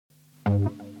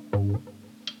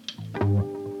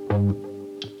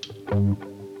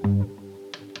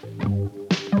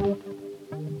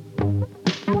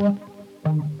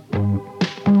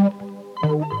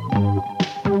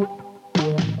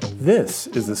This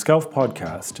is the Skelf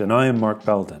Podcast, and I am Mark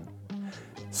Belden.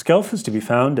 Skelf is to be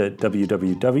found at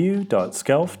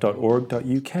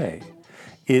www.skelf.org.uk.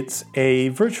 It's a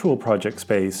virtual project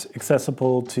space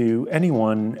accessible to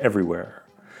anyone, everywhere.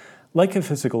 Like a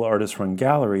physical artist-run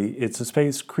gallery, it's a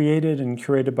space created and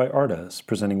curated by artists,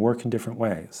 presenting work in different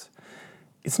ways.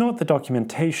 It's not the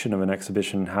documentation of an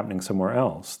exhibition happening somewhere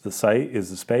else. The site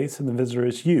is the space and the visitor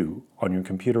is you on your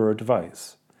computer or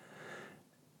device.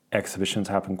 Exhibitions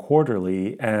happen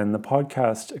quarterly, and the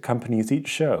podcast accompanies each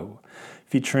show,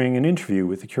 featuring an interview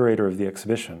with the curator of the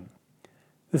exhibition.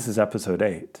 This is episode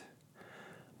 8.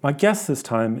 My guest this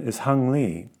time is Hung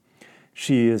Lee.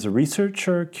 She is a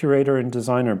researcher, curator, and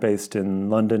designer based in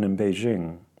London and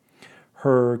Beijing.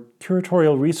 Her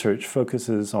curatorial research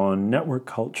focuses on network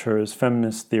cultures,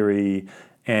 feminist theory,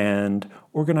 and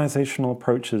organizational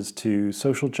approaches to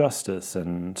social justice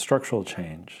and structural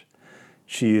change.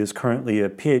 She is currently a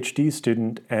PhD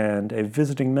student and a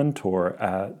visiting mentor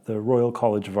at the Royal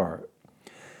College of Art.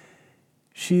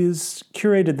 She has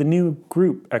curated the new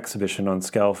group exhibition on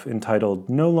Skelf entitled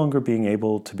No Longer Being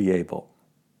Able to Be Able.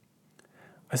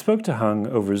 I spoke to Hung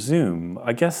over Zoom.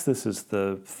 I guess this is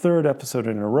the third episode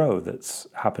in a row that's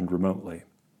happened remotely.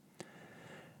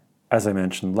 As I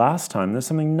mentioned last time, there's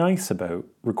something nice about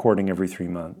recording every 3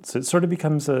 months. It sort of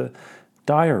becomes a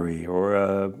diary or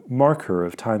a marker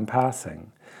of time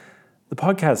passing. The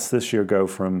podcasts this year go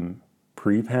from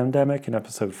pre-pandemic in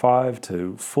episode 5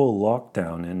 to full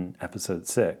lockdown in episode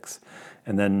 6,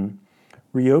 and then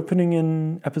reopening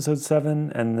in episode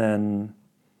 7, and then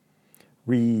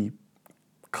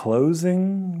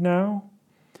closing now?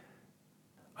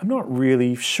 I'm not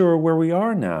really sure where we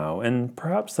are now, and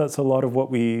perhaps that's a lot of what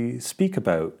we speak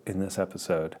about in this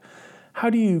episode. How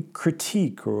do you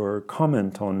critique or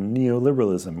comment on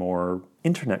neoliberalism or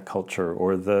internet culture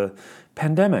or the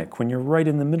pandemic when you're right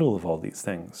in the middle of all these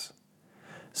things?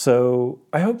 So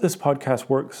I hope this podcast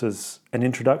works as an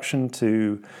introduction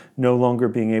to no longer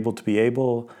being able to be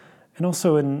able, and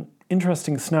also an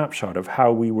interesting snapshot of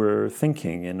how we were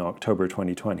thinking in October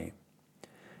 2020.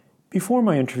 Before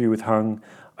my interview with Hung,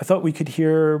 I thought we could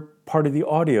hear part of the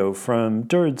audio from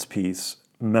Durd's piece,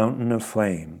 Mountain of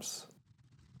Flames.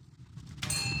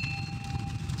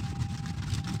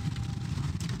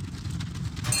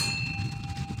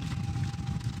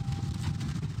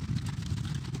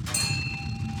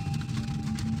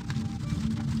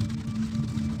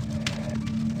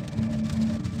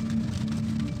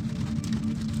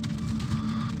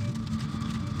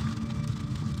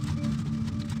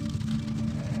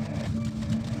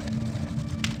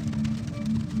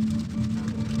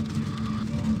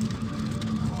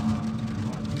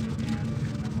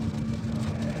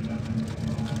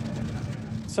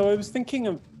 So I was thinking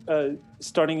of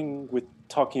starting with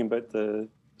talking about the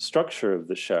structure of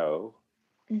the show.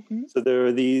 Mm-hmm. So there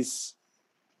are these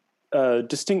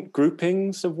distinct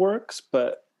groupings of works,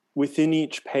 but within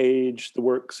each page, the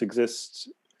works exist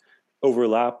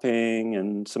overlapping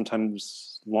and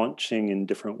sometimes launching in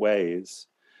different ways.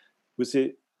 Was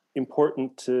it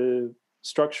important to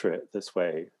structure it this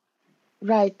way?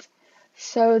 Right.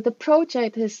 So the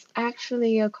project is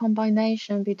actually a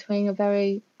combination between a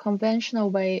very conventional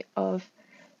way of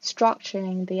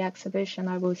structuring the exhibition,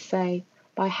 I would say,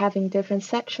 by having different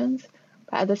sections,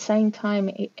 but at the same time,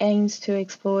 it aims to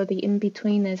explore the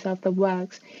in-betweenness of the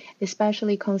works,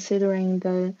 especially considering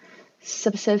the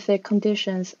specific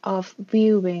conditions of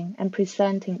viewing and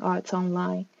presenting arts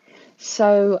online.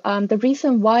 So the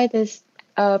reason why this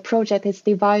project is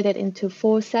divided into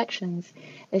 4 sections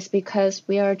is because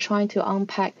we are trying to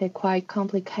unpack a quite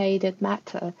complicated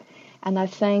matter. And I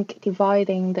think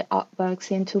dividing the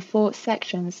artworks into 4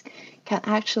 sections can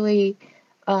actually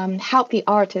help the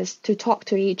artists to talk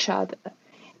to each other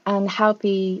and help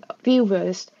the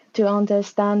viewers to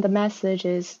understand the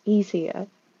messages easier.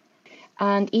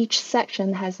 And each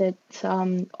section has its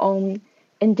own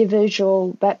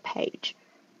individual web page.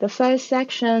 The first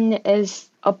section is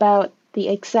about the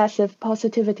excessive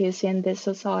positivities in this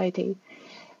society.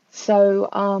 So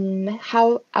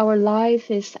how our life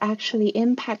is actually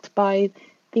impacted by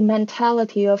the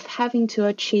mentality of having to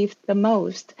achieve the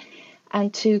most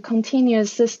and to continue to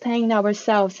sustain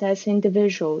ourselves as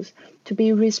individuals, to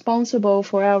be responsible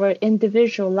for our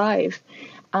individual life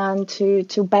and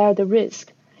to bear the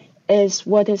risk is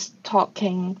what is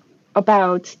talking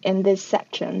about in this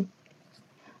section.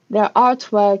 There are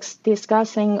artworks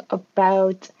discussing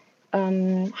about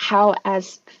how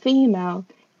as female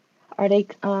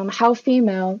how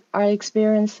female are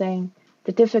experiencing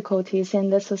the difficulties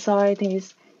in the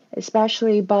societies,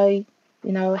 especially by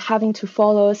having to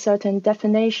follow a certain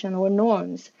definition or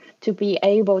norms to be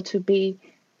able to be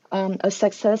a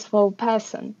successful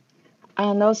person.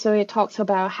 And also it talks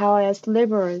about how as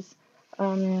laborers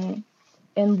in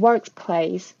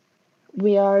workplace,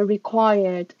 we are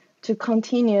required to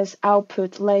continuous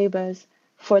output labors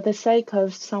for the sake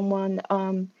of someone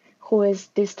who is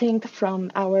distinct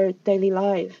from our daily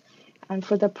life and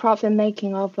for the profit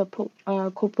making of a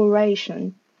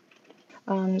corporation.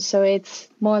 So it's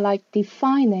more like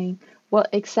defining what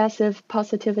excessive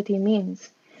positivity means,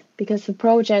 because the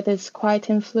project is quite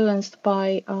influenced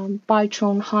by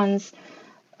Bai-Chung Han's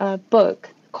book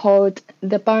called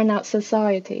The Burnout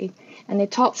Society, and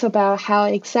it talks about how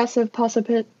excessive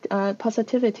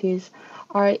positivities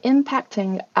are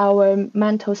impacting our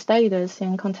mental status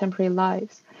in contemporary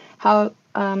lives, how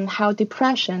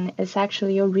depression is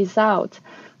actually a result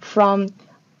from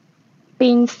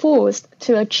being forced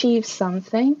to achieve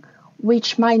something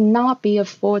which might not be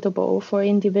affordable for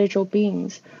individual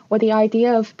beings, or the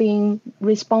idea of being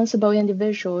responsible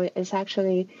individual is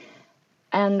actually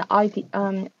an,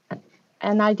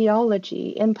 an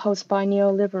ideology imposed by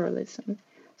neoliberalism.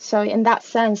 So in that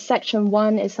sense, Section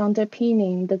 1 is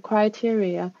underpinning the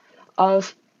criteria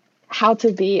of how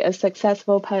to be a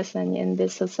successful person in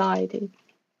this society.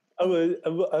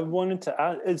 I wanted to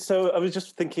add, so I was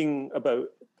just thinking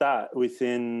about that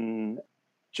within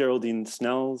Geraldine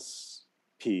Snell's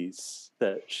piece,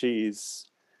 that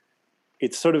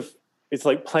it's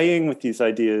like playing with these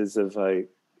ideas of like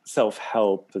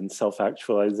self-help and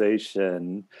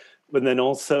self-actualization, but then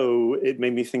also it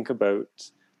made me think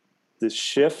about this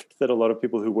shift that a lot of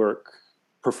people who work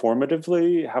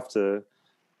performatively have to,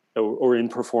 or in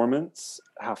performance,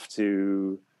 have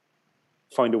to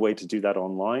find a way to do that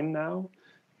online now.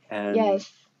 And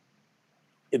yes,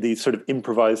 these sort of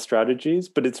improvised strategies,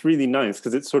 but it's really nice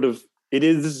because it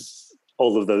is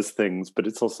all of those things, but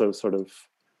it's also sort of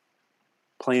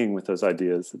playing with those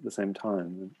ideas at the same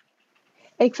time.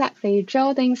 exactly.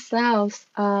 Geraldine Snell's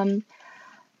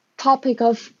topic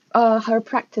of her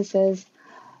practices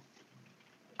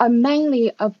are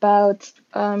mainly about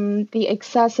the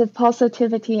excessive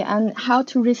positivity and how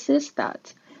to resist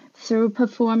that through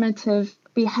performative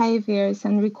behaviors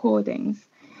and recordings.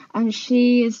 And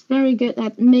she is very good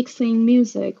at mixing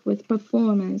music with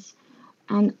performance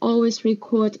and always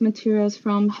record materials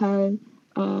from her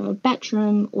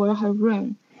bedroom or her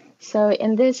room. So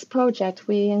in this project,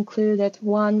 we included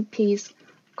one piece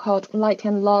called Light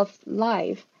and Love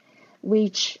Live,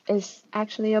 which is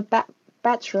actually a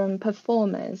bedroom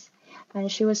performance.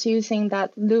 And she was using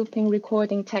that looping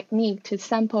recording technique to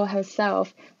sample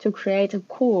herself to create a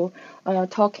core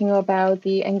talking about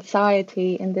the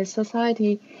anxiety in this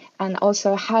society and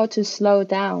also how to slow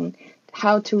down,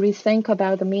 how to rethink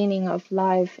about the meaning of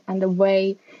life and the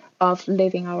way of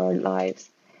living our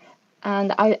lives.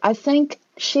 And I think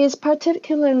she is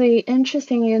particularly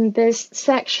interesting in this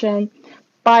section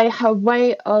by her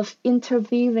way of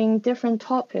interweaving different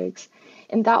topics.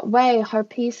 In that way, her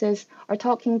pieces are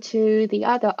talking to the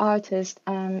other artists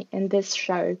in this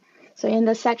show. So in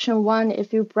the section 1,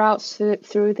 if you browse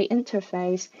through the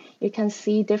interface, you can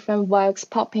see different works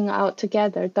popping out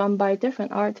together done by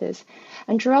different artists.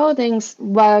 And Geraldine's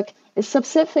work is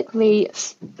specifically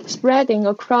spreading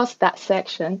across that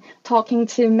section, talking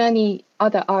to many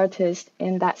other artists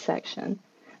in that section.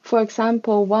 For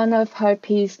example, one of her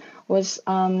pieces was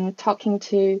talking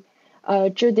to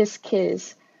Judith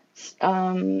Kiss.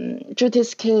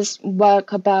 Judith Kiss'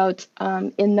 work about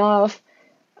enough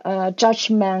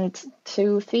judgment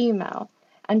to female.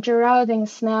 And Geraldine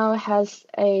Snell has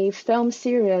a film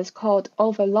series called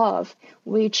Overlove,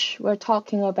 which we're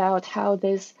talking about how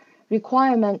this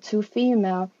requirement to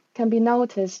female can be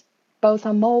noticed both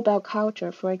on mobile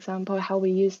culture, for example, how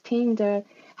we use Tinder,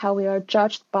 how we are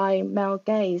judged by male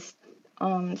gaze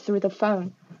through the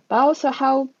phone, but also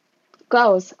how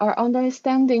girls are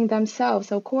understanding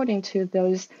themselves according to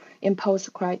those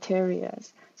imposed criteria.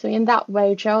 So in that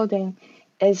way, Geraldine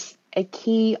is a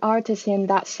key artist in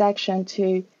that section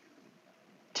to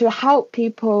help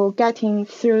people getting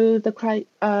through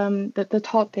the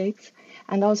topics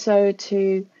and also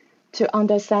to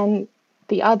understand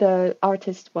the other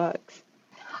artist's works.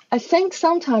 I think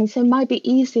sometimes it might be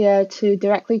easier to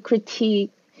directly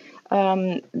critique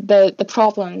the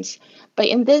problems. But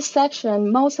in this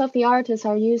section, most of the artists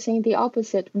are using the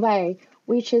opposite way,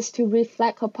 which is to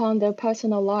reflect upon their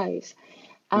personal lives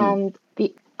and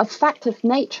the affective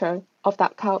nature of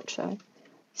that culture.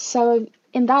 So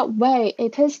in that way,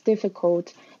 it is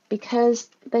difficult because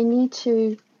they need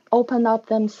to open up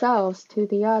themselves to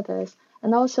the others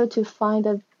and also to find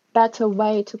a better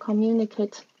way to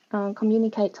communicate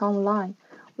online,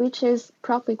 which is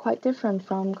probably quite different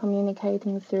from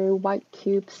communicating through white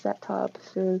cube setup,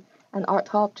 through an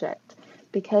art object,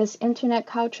 because internet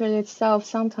culture itself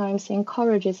sometimes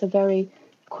encourages a very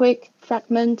quick,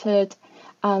 fragmented,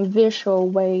 visual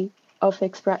way of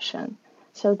expression.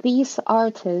 So these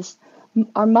artists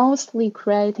are mostly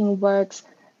creating works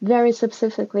very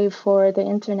specifically for the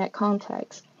internet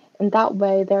context. In that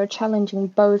way, they're challenging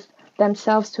both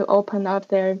themselves to open up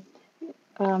their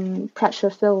pressure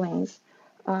feelings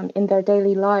in their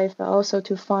daily life, but also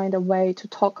to find a way to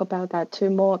talk about that to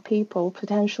more people,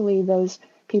 potentially those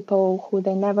people who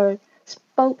they never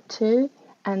spoke to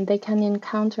and they can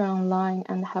encounter online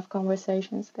and have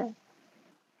conversations there.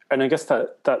 And I guess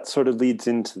that sort of leads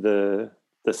into the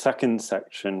second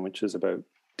section, which is about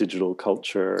digital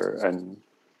culture and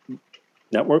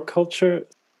network culture.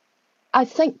 I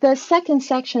think the second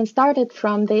section started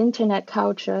from the internet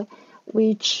culture,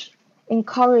 which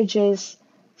encourages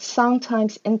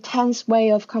sometimes intense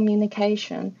way of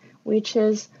communication, which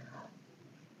is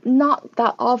not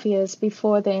that obvious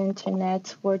before the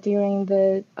internet or during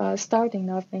the starting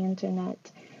of the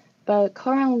internet. But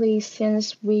currently,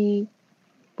 since we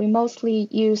mostly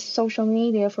use social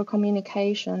media for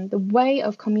communication, the way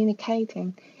of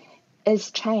communicating is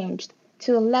changed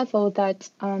to the level that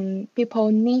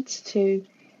people need to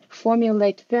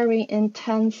formulate very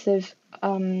intensive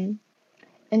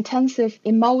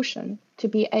emotion to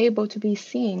be able to be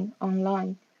seen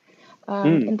online.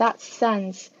 In that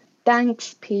sense,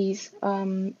 Dank's piece,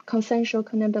 Consensual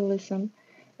Cannibalism,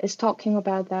 is talking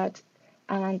about that,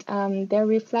 and they're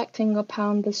reflecting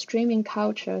upon the streaming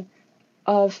culture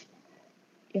of,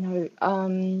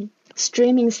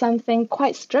 streaming something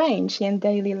quite strange in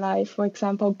daily life. For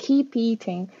example, keep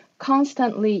eating,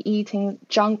 constantly eating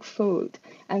junk food,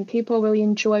 and people will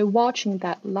enjoy watching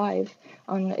that live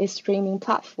on a streaming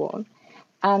platform.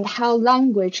 And how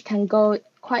language can go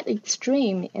quite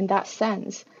extreme in that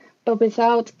sense, but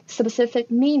without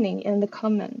specific meaning in the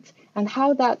comment, and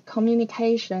how that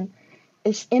communication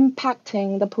is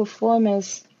impacting the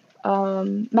performer's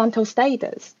mental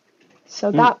status.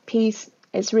 So that piece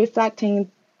is reflecting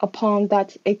upon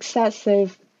that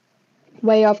excessive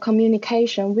way of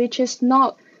communication, which is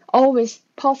not always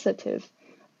positive,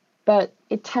 but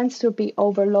it tends to be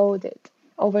overloaded,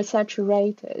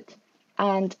 oversaturated,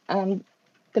 and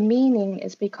the meaning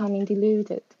is becoming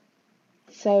diluted.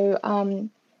 So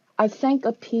I think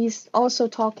a piece also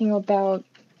talking about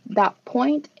that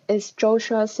point is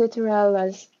Joshua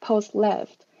Citterella's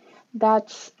post-left.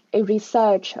 That's a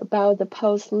research about the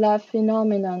post-left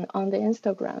phenomenon on the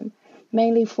Instagram,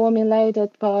 mainly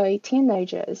formulated by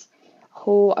teenagers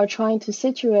who are trying to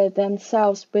situate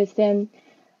themselves within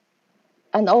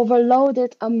an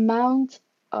overloaded amount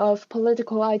of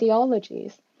political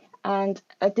ideologies and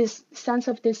this sense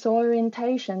of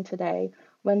disorientation today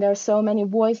when there are so many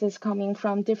voices coming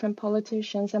from different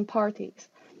politicians and parties.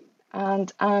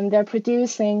 And they're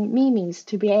producing memes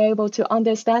to be able to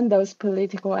understand those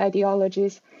political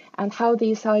ideologies and how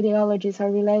these ideologies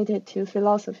are related to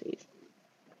philosophies.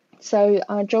 So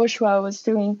Joshua was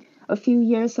doing a few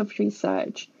years of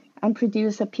research and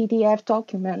produced a PDF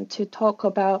document to talk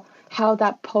about how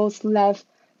that post-left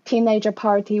teenager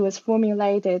party was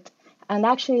formulated. And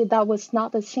actually, that was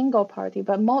not a single party,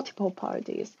 but multiple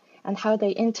parties, and how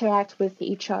they interact with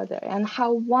each other, and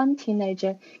how one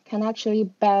teenager can actually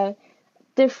bear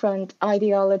different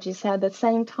ideologies at the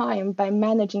same time by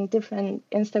managing different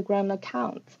Instagram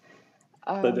accounts.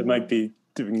 But it might be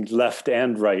doing left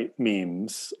and right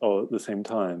memes all at the same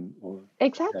time.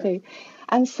 Exactly.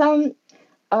 And some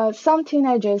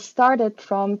teenagers started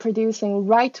from producing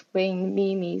right-wing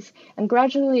memes, and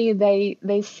gradually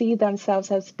they see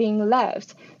themselves as being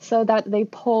left, so that they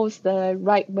post the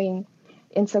right-wing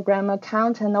Instagram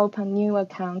account and open new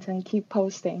account and keep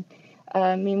posting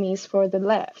memes for the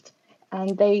left.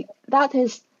 And that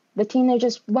is the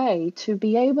teenagers' way to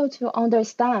be able to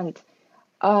understand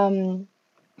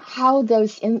how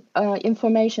those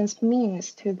informations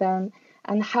means to them,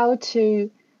 and how to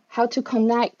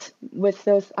connect with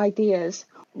those ideas,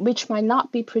 which might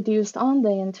not be produced on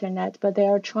the internet, but they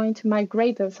are trying to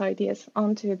migrate those ideas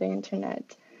onto the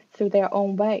internet through their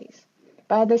own ways.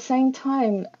 But at the same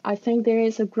time, I think there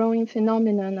is a growing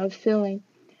phenomenon of feeling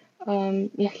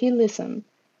nihilism.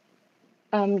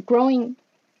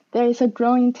 There is a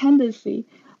growing tendency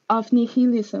of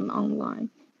nihilism online.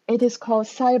 It is called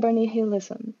cyber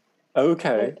nihilism.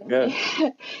 Okay, yeah.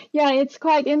 Yeah, it's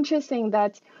quite interesting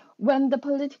that when the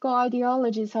political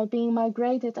ideologies are being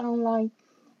migrated online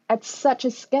at such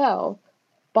a scale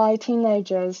by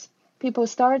teenagers, people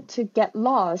start to get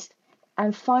lost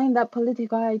and find that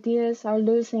political ideas are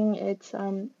losing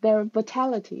their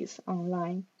vitalities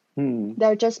online.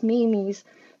 They're just memes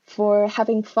for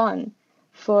having fun,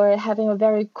 for having a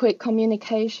very quick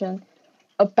communication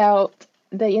about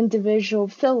the individual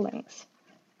feelings,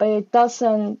 but it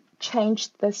doesn't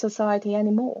change the society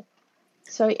anymore.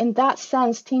 So in that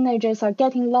sense, teenagers are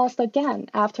getting lost again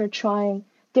after trying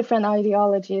different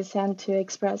ideologies and to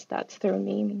express that through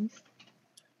memes.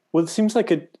 Well, it seems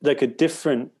like a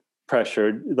different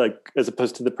pressure, like as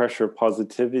opposed to the pressure of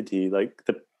positivity, like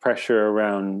the pressure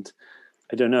around,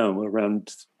 I don't know,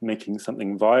 around making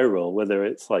something viral, whether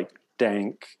it's like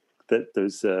dank, that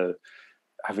there's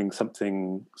having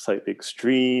something slightly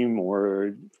extreme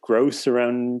or gross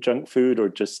around junk food, or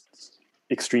just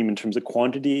extreme in terms of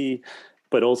quantity,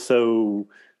 but also,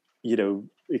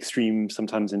 extreme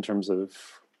sometimes in terms of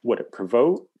what it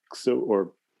provokes,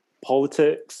 or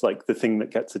politics. Like the thing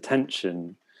that gets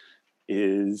attention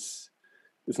is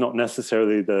not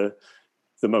necessarily the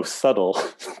most subtle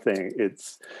thing.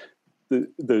 It's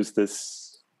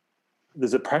there's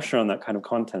a pressure on that kind of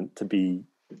content to be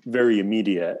very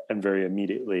immediate and very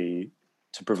immediately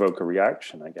to provoke a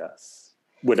reaction, I guess,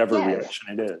 whatever Yes.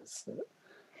 reaction it is.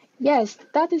 Yes,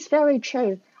 that is very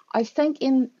true. I think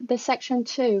in the section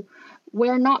 2,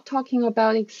 we're not talking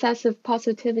about excessive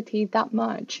positivity that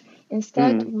much.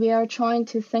 Instead, we are trying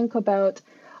to think about,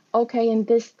 okay, in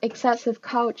this excessive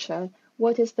culture,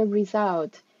 what is the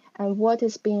result and what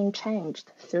is being changed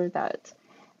through that?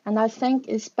 And I think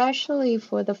especially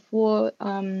for the four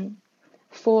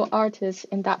artists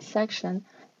in that section,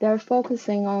 they're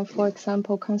focusing on, for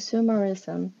example,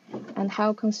 consumerism and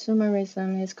how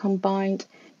consumerism is combined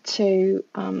to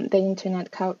the internet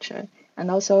culture,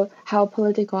 and also how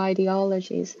political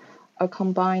ideologies are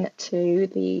combined to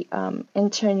the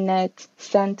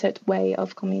internet-centered way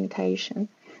of communication.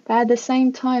 But at the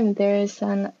same time, there is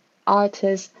an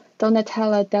artist,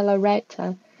 Donatella Della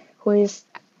Reta, who is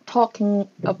talking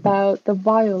about the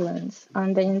violence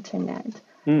on the internet,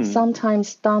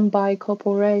 sometimes done by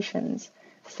corporations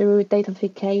through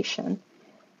datafication,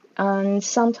 and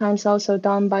sometimes also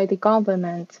done by the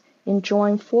government in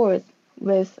joining forth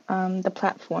with the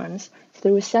platforms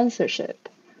through censorship.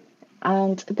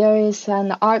 And there is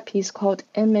an art piece called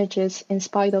Images in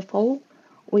Spite of All,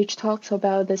 which talks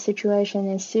about the situation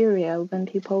in Syria when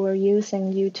people were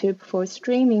using YouTube for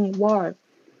streaming war.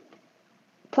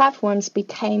 Platforms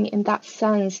became, in that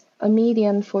sense, a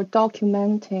medium for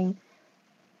documenting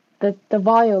the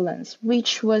violence,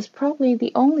 which was probably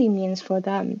the only means for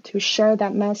them to share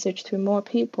that message to more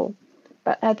people.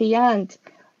 But at the end,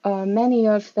 many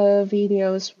of the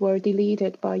videos were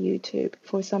deleted by YouTube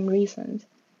for some reasons.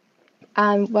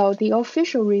 And well, the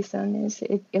official reason is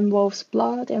it involves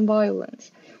blood and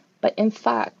violence. But in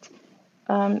fact,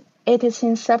 it is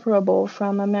inseparable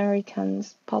from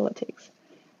Americans' politics.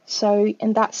 So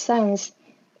in that sense,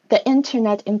 the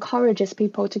internet encourages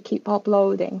people to keep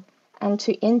uploading and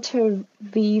to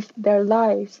interweave their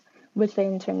lives with the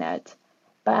internet.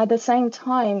 But at the same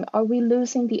time, are we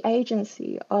losing the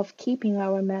agency of keeping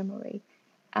our memory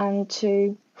and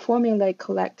to formulate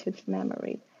collective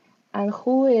memory? And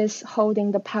who is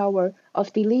holding the power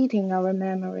of deleting our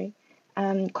memory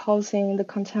and causing the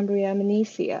contemporary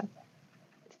amnesia?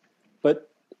 But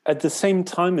at the same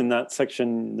time, in that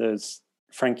section, there's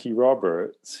Frankie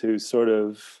Roberts, who sort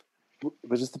of,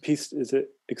 what is the piece? Is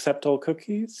it Accept All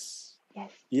Cookies?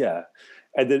 Yes. Yeah.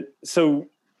 So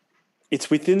it's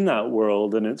within that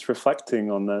world, and it's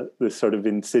reflecting on the sort of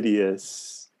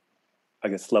insidious, I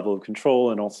guess, level of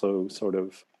control, and also sort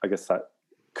of, I guess, that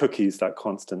cookies, that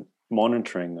constant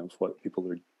monitoring of what people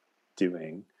are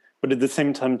doing. But at the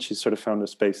same time, she sort of found a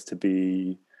space to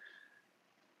be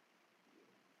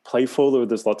playful, or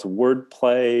there's lots of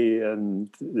wordplay and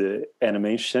the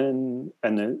animation,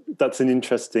 and that's an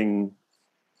interesting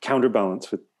counterbalance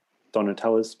with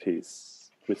Donatella's piece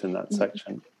within that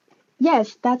section.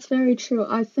 Yes, that's very true.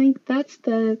 I think that's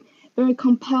the very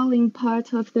compelling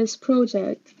part of this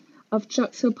project, of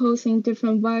juxtaposing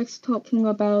different works talking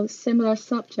about similar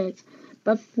subjects,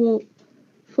 but for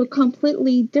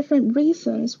completely different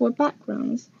reasons or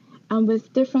backgrounds, and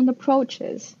with different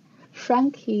approaches.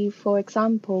 Frankie, for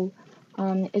example,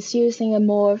 is using a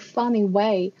more funny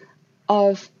way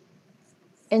of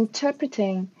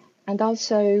interpreting and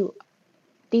also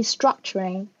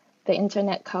destructuring the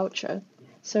internet culture.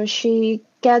 So she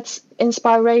gets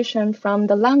inspiration from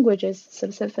the languages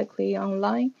specifically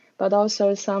online, but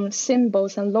also some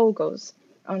symbols and logos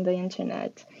on the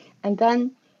internet. And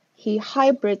then he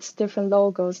hybrids different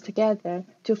logos together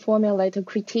to formulate a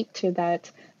critique to that,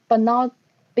 but not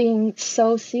being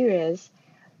so serious.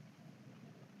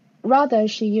 Rather,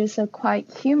 she used a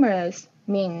quite humorous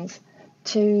means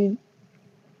to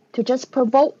just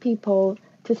provoke people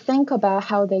to to think about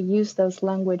how they use those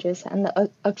languages and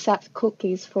accept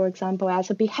cookies, for example, as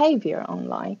a behavior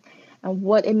online and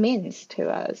what it means to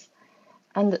us.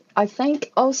 And I think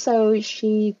also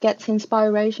she gets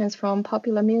inspirations from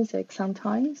popular music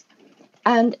sometimes.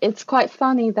 And it's quite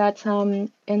funny that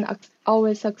in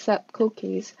Always Accept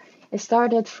Cookies, it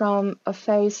started from a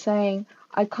face saying,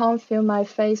 I can't feel my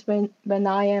face when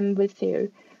I am with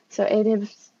you. So it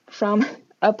is from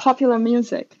a popular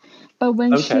music. But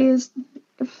Okay.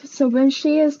 when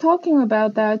she is talking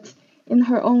about that in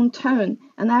her own tone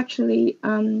and actually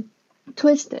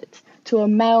twist it to a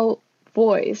male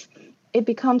voice, it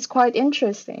becomes quite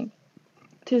interesting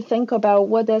to think about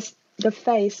what does the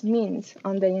face means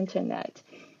on the internet,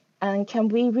 and can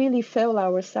we really feel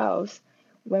ourselves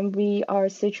when we are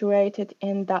situated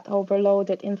in that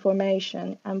overloaded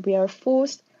information and we are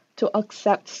forced to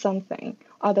accept something,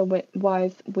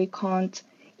 otherwise we can't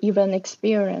even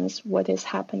experience what is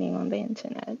happening on the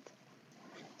internet.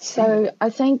 So I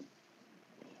think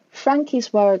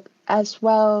Frankie's work as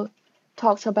well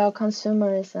talks about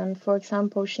consumerism. For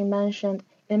example, she mentioned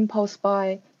impulse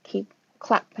buy, keep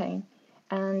clapping.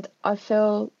 And I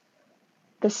feel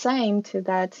the same to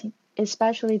that,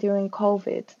 especially during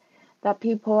COVID, that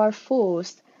people are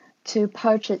forced to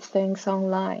purchase things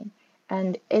online.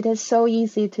 And it is so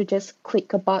easy to just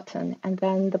click a button and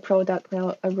then the product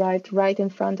will arrive right in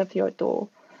front of your door.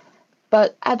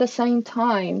 But at the same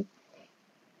time,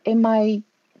 it might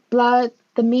blur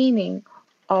the meaning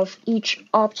of each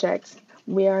object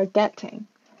we are getting.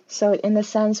 So, in a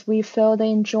sense, we feel the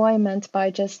enjoyment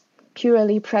by just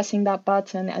purely pressing that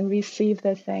button and receive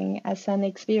the thing as an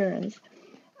experience.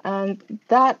 And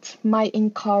that might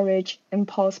encourage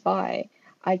impulse buy,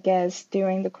 I guess,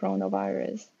 during the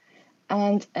coronavirus.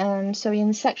 And so,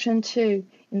 in section two,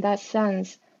 in that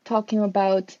sense, talking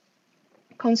about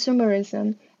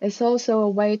consumerism is also a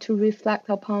way to reflect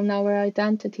upon our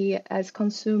identity as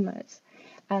consumers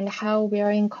and how we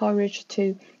are encouraged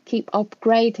to keep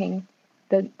upgrading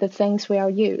the things we are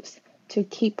used to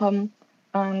keep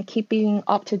being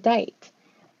up to date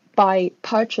by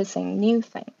purchasing new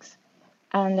things,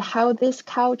 and how this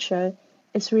culture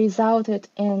is resulted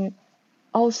in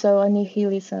also a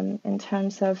nihilism in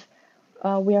terms of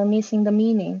we are missing the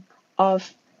meaning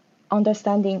of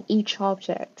understanding each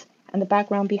object and the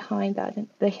background behind that, and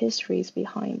the histories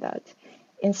behind that.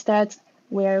 Instead,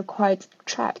 we're quite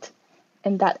trapped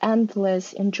in that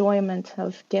endless enjoyment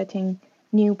of getting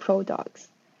new products,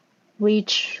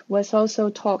 which was also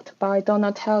talked by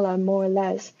Donatella more or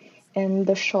less in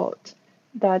the short,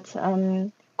 that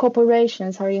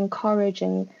corporations are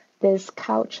encouraging this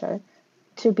culture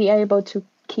to be able to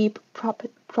keep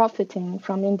profiting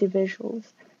from individuals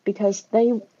because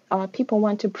people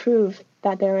want to prove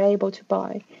that they're able to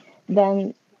buy.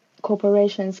 Then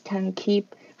corporations can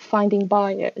keep finding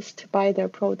buyers to buy their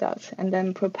products and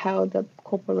then propel the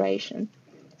corporation.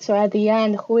 So at the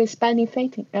end, who is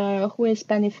benefiting? Who is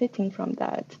benefiting from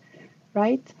that,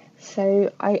 right?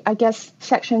 So I guess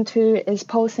section two is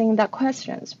posing that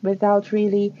questions without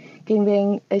really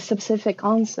giving a specific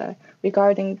answer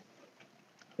regarding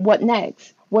what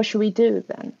next? What should we do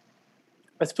then?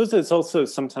 I suppose it's also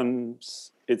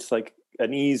sometimes it's like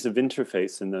an ease of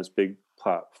interface in those big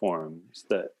platforms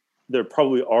that there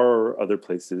probably are other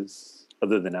places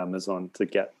other than Amazon to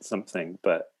get something,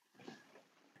 but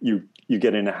you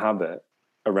get in a habit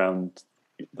around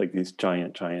like these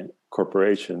giant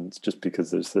corporations just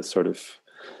because there's this sort of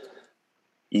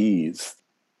ease.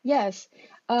 Yes,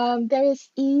 there is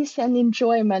ease and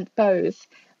enjoyment both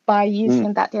by Mm.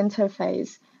 using that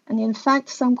interface. And in fact,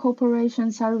 some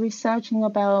corporations are researching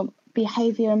about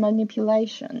behavior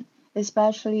manipulation,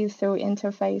 especially through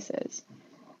interfaces.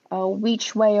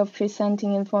 Which way of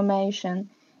presenting information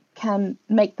can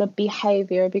make the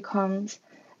behavior becomes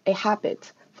a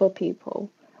habit for people,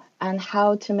 and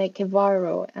how to make it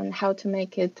viral and how to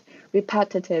make it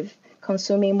repetitive,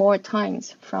 consuming more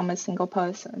times from a single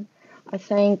person. I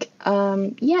think,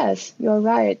 yes, you're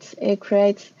right. It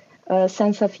creates a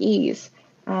sense of ease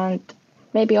and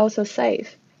maybe also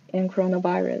safe in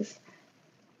coronavirus.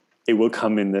 It will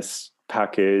come in this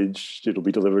package, it'll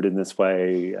be delivered in this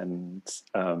way, and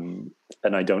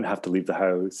I don't have to leave the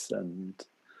house. And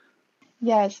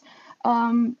Yes,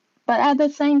 but at the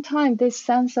same time, this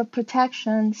sense of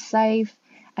protection, safe,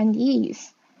 and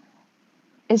ease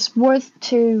is worth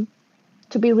to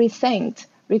be rethinked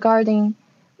regarding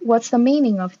what's the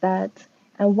meaning of that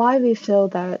and why we feel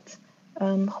that,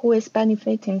 who is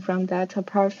benefiting from that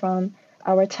apart from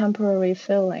our temporary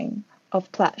feeling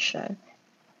of pleasure,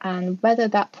 and whether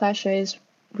that pleasure is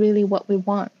really what we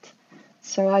want.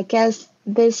 So I guess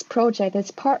this project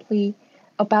is partly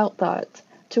about that,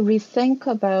 to rethink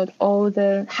about all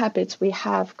the habits we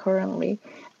have currently.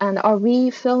 And are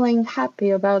we feeling happy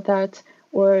about that,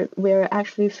 or we're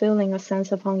actually feeling a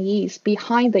sense of unease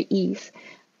behind the ease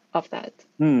of that?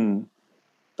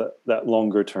 That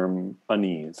longer term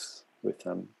unease with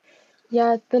them.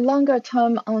 Yeah, the longer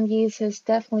term unease is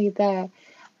definitely there.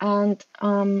 And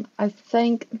I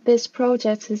think this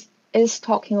project is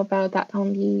talking about that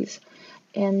unease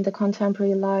in the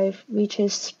contemporary life, which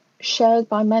is shared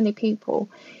by many people.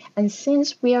 And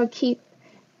since we are keep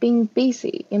being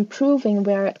busy, improving,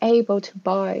 we're able to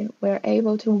buy, we're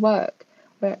able to work,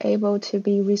 we're able to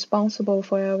be responsible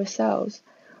for ourselves.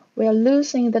 We are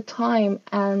losing the time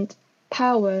and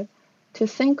power to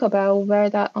think about where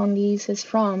that unease is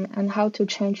from and how to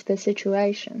change the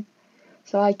situation.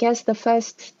 So I guess the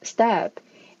first step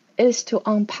is to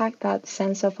unpack that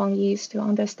sense of unease to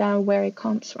understand where it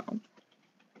comes from.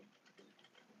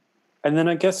 And then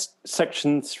I guess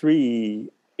section 3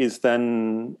 is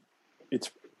then,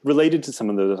 it's related to some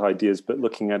of those ideas, but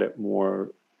looking at it more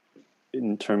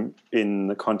in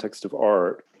the context of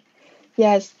art.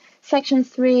 Yes, section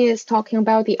 3 is talking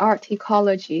about the art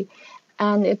ecology,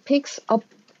 and it picks up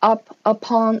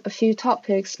upon a few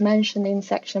topics mentioned in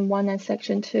section 1 and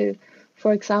section 2.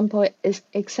 For example, is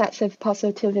excessive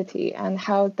positivity and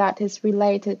how that is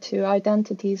related to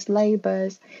identities,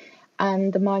 labors,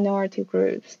 and the minority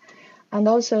groups. And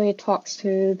also it talks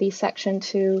to the section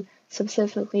 2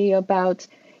 specifically about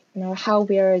how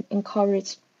we are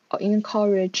encouraged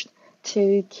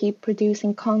to keep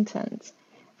producing content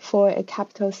for a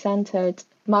capital-centered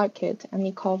market and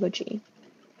ecology.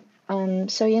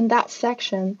 So in that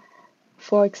section,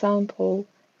 for example,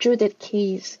 Judith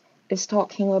Keys is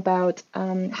talking about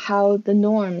how the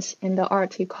norms in the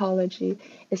art ecology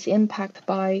is impacted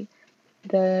by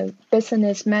the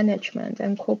business management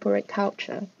and corporate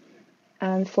culture.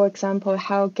 And for example,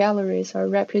 how galleries are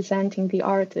representing the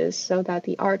artists so that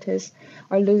the artists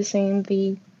are losing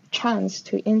the chance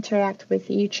to interact with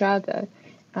each other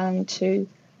and to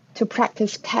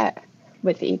practice care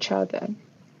with each other.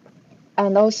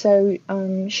 And also,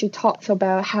 she talks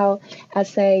about how,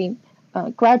 as a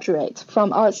graduate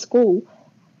from art school,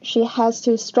 she has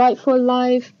to strive for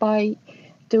life by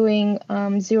doing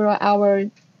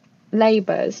 0-hour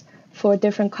labors for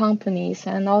different companies,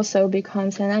 and also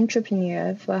becomes an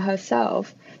entrepreneur for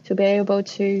herself to be able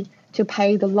to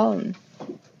pay the loan.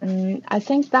 And I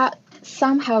think that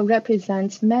somehow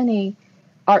represents many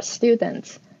art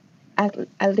students,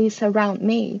 at least around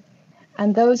me.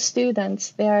 And those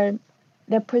students, they're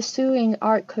pursuing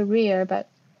art career, but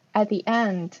at the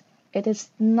end, it is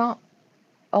not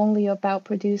only about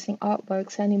producing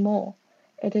artworks anymore.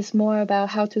 It is more about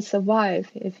how to survive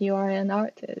if you are an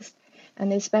artist,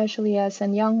 and especially as a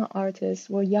young artist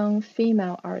or young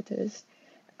female artist,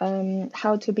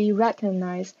 how to be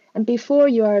recognized. And before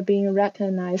you are being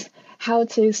recognized, how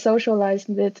to socialize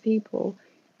with people,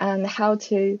 and how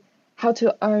to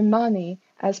earn money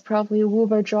as probably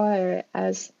Uber driver,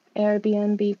 as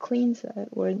Airbnb cleaner,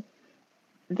 or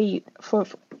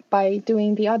by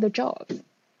doing the other jobs.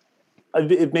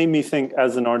 It made me think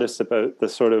as an artist about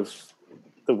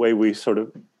the way we sort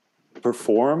of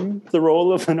perform the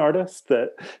role of an artist,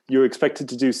 that you're expected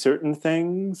to do certain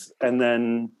things, and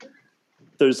then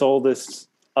there's all this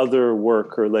other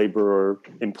work or labor or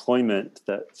employment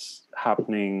that's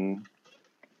happening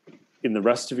in the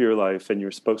rest of your life, and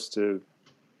you're supposed to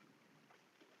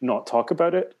not talk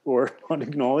about it or not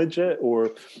acknowledge it,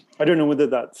 or I don't know whether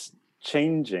that's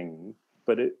changing,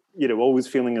 but it, always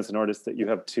feeling as an artist that you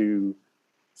have two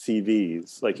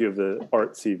CVs, like you have the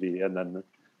art CV and then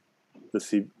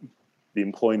the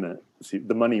employment,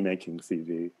 the money-making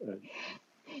CV.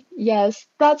 Yes,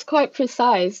 that's quite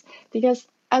precise, because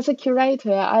as a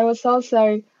curator, I was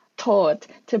also taught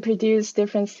to produce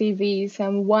different CVs,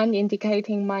 and one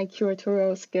indicating my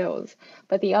curatorial skills,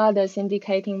 but the others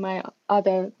indicating my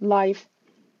other life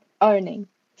earning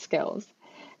skills.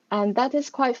 And that is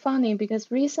quite funny,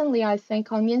 because recently I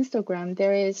think on Instagram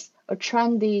there is a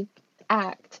trendy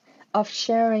act of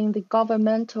sharing the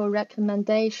governmental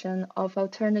recommendation of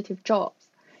alternative jobs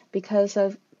because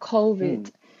of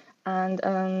COVID and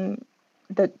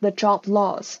the job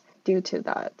loss due to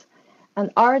that.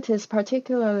 And artists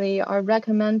particularly are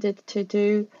recommended to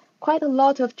do quite a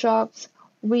lot of jobs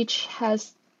which have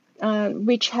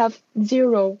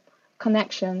zero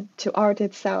connection to art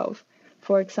itself.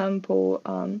 For example,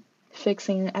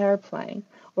 fixing an airplane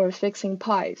or fixing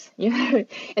pipes.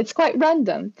 It's quite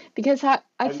random, because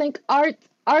I think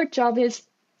art job is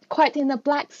quite in a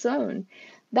black zone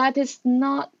that is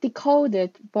not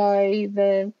decoded by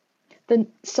the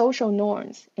social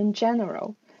norms in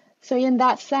general. So in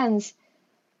that sense,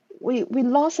 we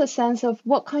lost a sense of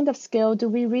what kind of skill do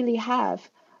we really have,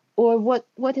 or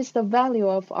what is the value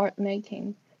of art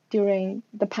making during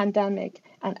the pandemic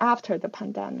and after the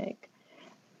pandemic.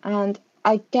 And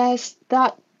I guess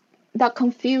that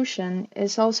confusion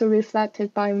is also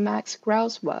reflected by Max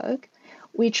Grau's work,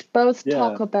 which both Yeah.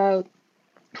 talk about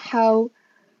how,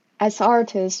 as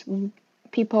artists,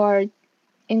 people are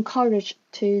encouraged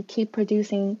to keep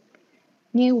producing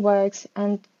new works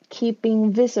and keep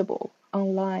being visible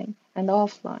online and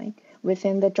offline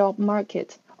within the job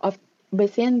market of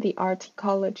within the art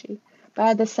ecology. But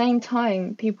at the same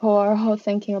time, people are all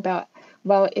thinking about,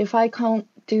 well, if I can't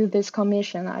do this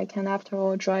commission, I can after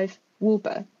all drive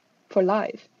Uber for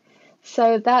life.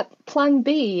 So that plan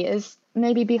B is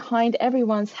maybe behind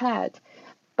everyone's head,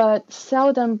 but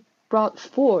seldom brought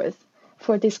forth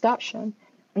for discussion.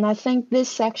 And I think this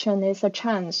section is a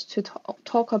chance to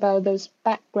talk about those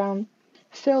background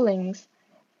feelings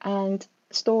and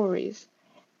stories,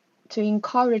 to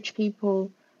encourage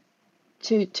people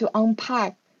to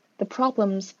unpack the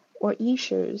problems or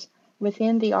issues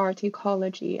within the art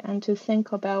ecology and to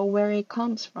think about where it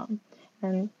comes from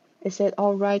and is it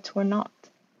all right or not.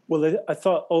 Well, I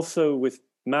thought also with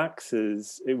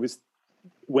Max's, it was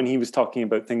when he was talking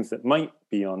about things that might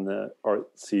be on the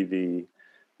art CV,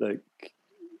 like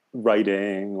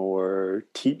writing or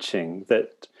teaching,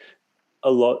 that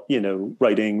a lot,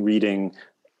 writing, reading,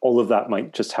 all of that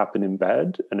might just happen in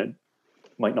bed, and it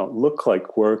might not look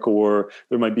like work, or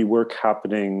there might be work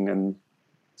happening and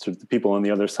sort of the people on the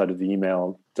other side of the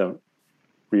email don't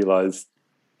realize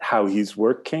how he's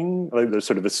working. Like they're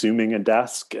sort of assuming a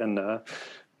desk and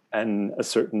a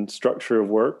certain structure of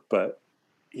work, but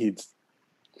he's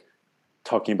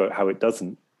talking about how it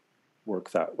doesn't work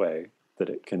that way, that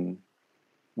it can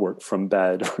work from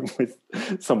bed or with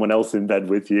someone else in bed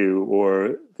with you,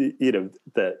 or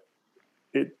that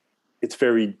it's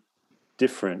very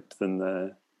different than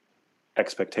the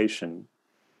expectation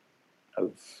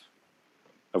of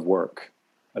work,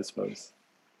 I suppose.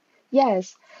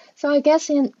 Yes. So I guess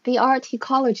in the art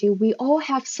ecology, we all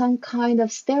have some kind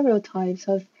of stereotypes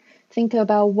of thinking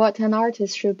about what an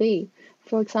artist should be.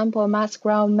 For example, Max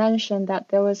Grau mentioned that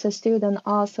there was a student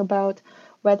asked about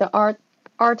whether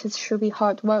artists should be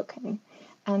hardworking,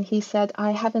 and he said,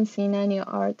 "I haven't seen any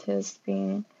artists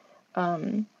being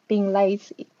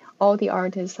lazy. All the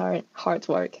artists are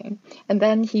hardworking." And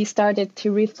then he started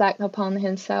to reflect upon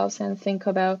himself and think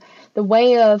about the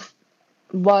way of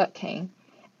working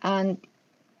and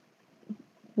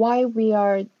why we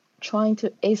are trying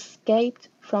to escape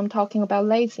from talking about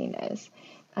laziness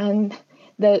and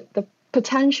the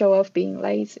potential of being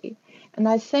lazy. And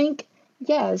I think,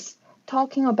 yes,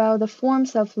 talking about the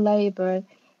forms of labor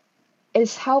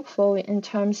is helpful in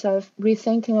terms of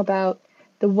rethinking about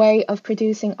the way of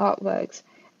producing artworks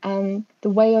and the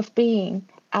way of being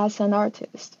as an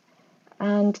artist.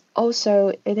 And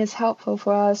also, it is helpful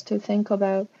for us to think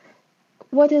about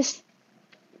what is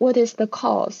the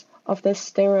cause of the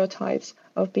stereotypes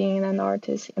of being an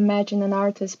artist. Imagine an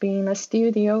artist being in a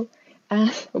studio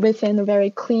and within a very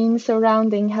clean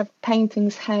surrounding, have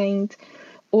paintings hanged,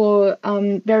 or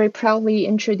very proudly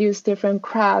introduce different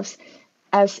crafts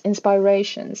as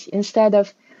inspirations instead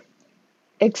of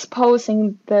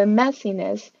exposing the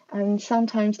messiness and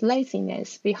sometimes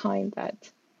laziness behind that.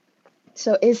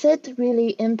 So is it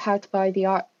really impacted by the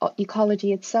art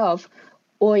ecology itself,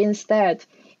 or instead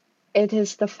it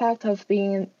is the fact of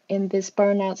being in this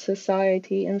burnout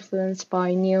society influenced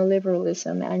by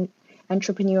neoliberalism and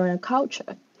entrepreneurial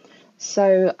culture?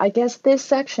 So I guess this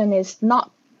section is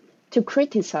not to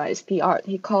criticize the art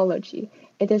ecology.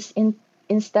 It is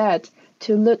instead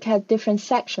to look at different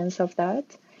sections of that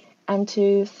and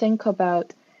to think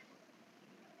about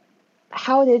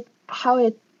how it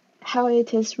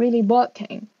is really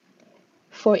working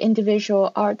for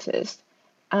individual artists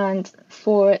and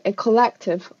for a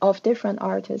collective of different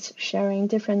artists sharing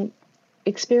different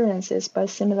experiences but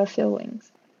similar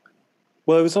feelings.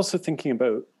 Well, I was also thinking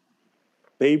about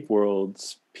Babe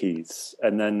World's piece,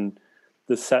 and then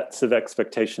the sets of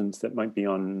expectations that might be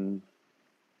on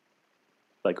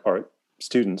like art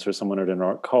students or someone at an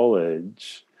art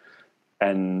college.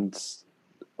 And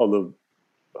although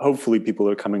hopefully people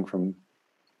are coming from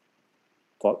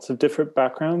lots of different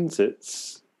backgrounds,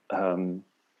 it's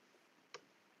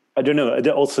I don't know.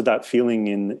 Also, that feeling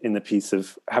in the piece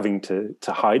of having to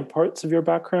hide parts of your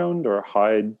background, or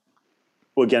hiding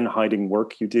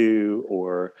work you do,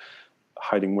 or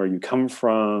hiding where you come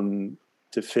from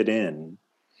to fit in.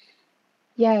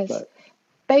 Yes, but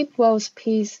Bakewell's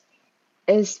piece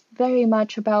is very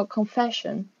much about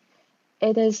confession.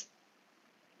 It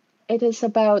it is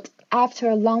about after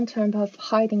a long term of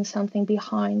hiding something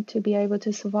behind to be able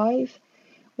to survive,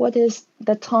 what is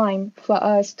the time for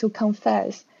us to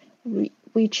confess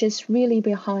which is really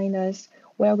behind us,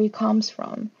 where we comes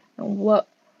from, and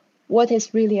what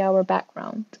is really our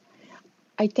background.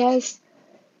 I guess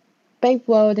Babe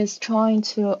World is trying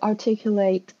to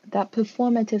articulate that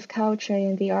performative culture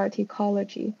in the art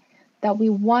ecology that we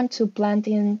want to blend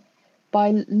in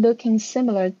by looking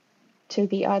similar to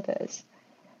the others,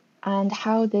 and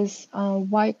how this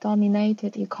white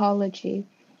dominated ecology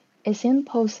is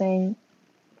imposing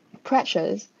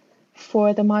pressures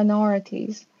for the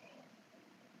minorities,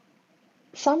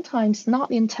 sometimes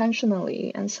not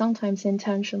intentionally and sometimes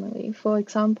intentionally. For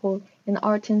example, in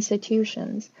art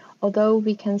institutions, although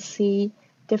we can see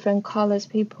different colors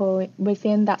people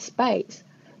within that space,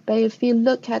 but if you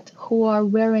look at who are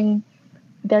wearing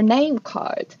their name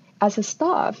card as a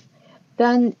staff,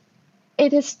 then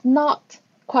it is not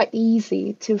quite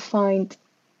easy to find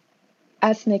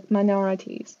ethnic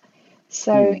minorities.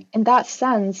 So in that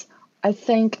sense, I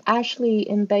think Ashley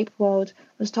in Babe World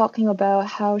was talking about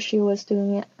how she was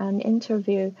doing an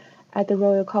interview at the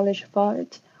Royal College of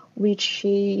Art, which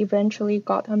she eventually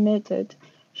got admitted.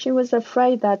 She was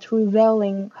afraid that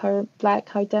revealing her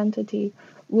Black identity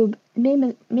would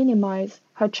minimize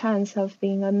her chance of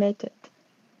being admitted.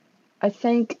 I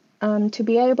think to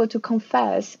be able to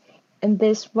confess in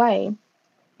this way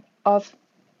of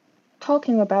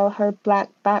talking about her Black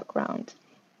background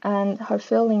and her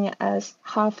feeling as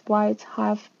half white,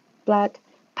 half Black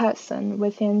person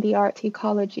within the art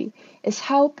ecology is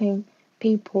helping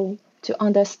people to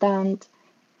understand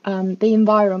the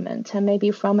environment, and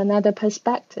maybe from another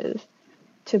perspective,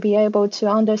 to be able to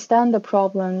understand the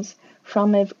problems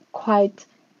from a quite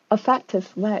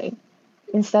effective way,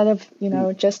 instead of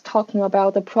just talking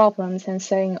about the problems and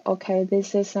saying, okay,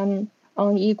 this is an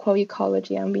unequal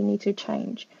ecology and we need to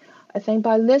change. I think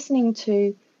by listening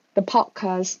to the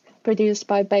podcast produced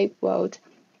by Babe World,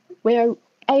 we are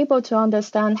able to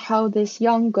understand how this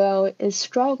young girl is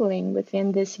struggling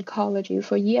within this ecology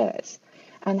for years,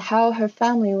 and how her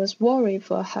family was worried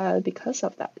for her because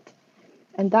of that.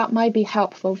 And that might be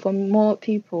helpful for more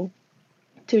people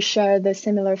to share the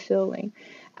similar feeling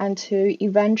and to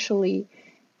eventually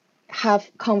have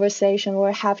conversation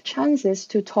or have chances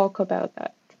to talk about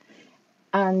that.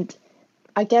 And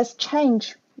I guess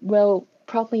change will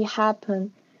probably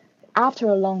happen after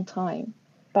a long time,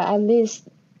 but at least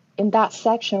in that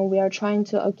section, we are trying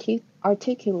to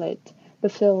articulate the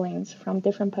feelings from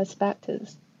different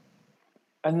perspectives.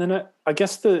 And then I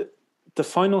guess the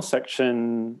final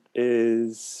section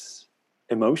is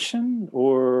emotion,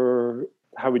 or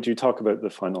how would you talk about the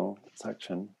final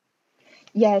section?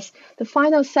 Yes, the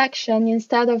final section,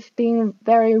 instead of being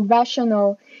very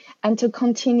rational and to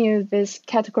continue this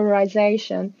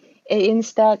categorization, it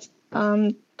instead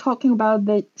talking about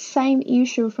the same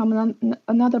issue from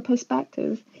another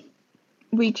perspective,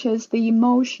 which is the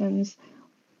emotions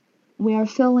we are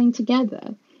feeling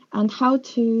together and how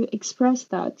to express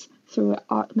that through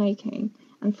art making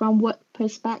and from what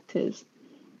perspectives.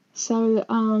 So,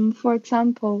 for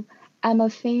example, Emma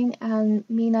Finn and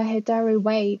Mina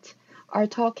Hedari-Wade are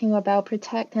talking about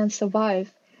protect and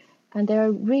survive, and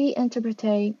they're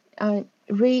reinterpreting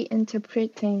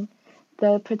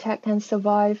the protect and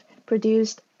survive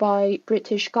produced by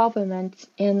British government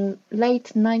in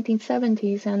late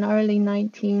 1970s and early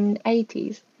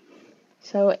 1980s.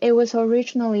 So it was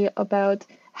originally about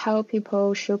how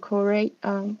people should create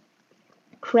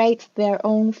their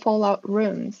own fallout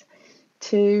rooms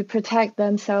to protect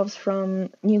themselves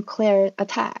from nuclear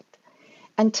attack.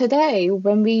 And today,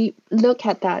 when we look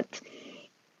at that,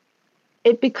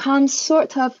 it becomes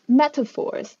sort of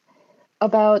metaphors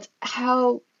about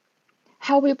how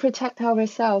we protect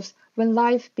ourselves when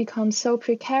life becomes so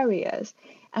precarious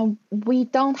and we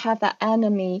don't have that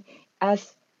enemy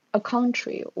as a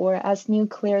country or as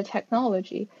nuclear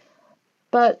technology.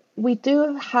 But we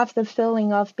do have the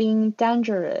feeling of being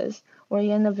dangerous or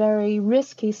in a very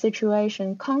risky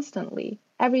situation constantly,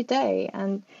 every day,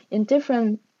 and in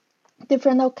different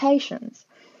occasions.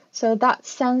 So that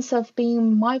sense of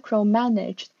being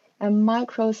micromanaged and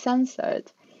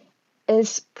micro-censored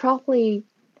is probably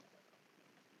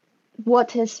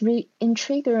what is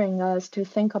intriguing us to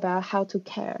think about how to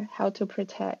care, how to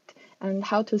protect, and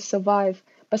how to survive,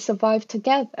 but survive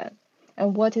together.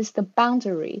 And what is the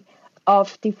boundary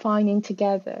of defining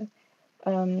together?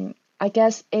 I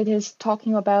guess it is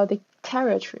talking about the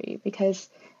territory, because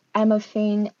Emma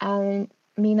Finn and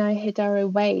Mina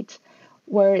Hedari-Wade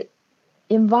were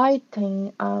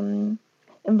inviting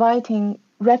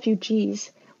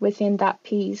refugees within that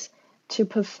piece to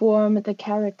perform the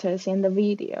characters in the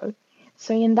video.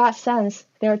 So in that sense,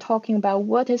 they're talking about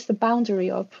what is the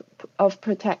boundary of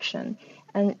protection,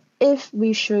 and if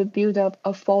we should build up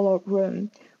a follow-up room,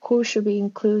 who should be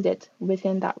included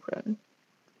within that room.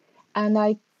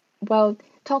 And well,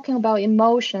 talking about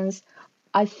emotions,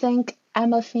 I think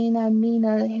Emma Finn and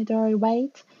Mina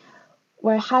Hidari-Wade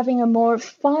were having a more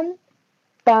fun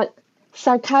but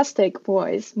sarcastic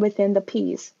voice within the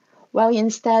piece, while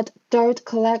instead Dirt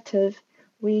Collective,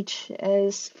 which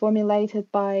is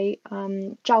formulated by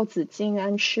Zhao Zijing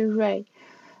and Shi Rui,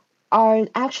 are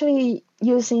actually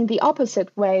using the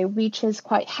opposite way, which is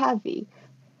quite heavy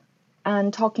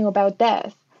and talking about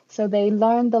death. So they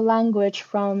learn the language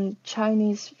from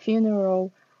Chinese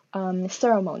funeral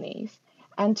ceremonies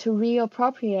and to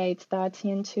reappropriate that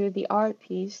into the art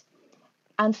piece.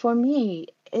 And for me,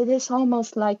 it is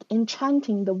almost like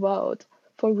enchanting the world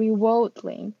for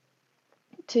Rewildling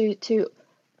to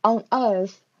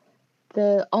unearth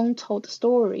the untold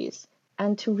stories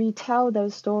and to retell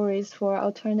those stories for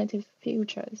alternative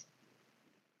futures.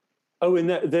 Oh, and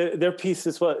their piece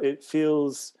as well. It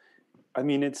feels, I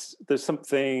mean, there's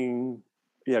something,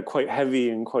 quite heavy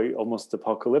and quite almost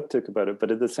apocalyptic about it.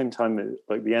 But at the same time,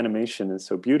 like the animation is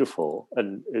so beautiful,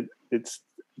 and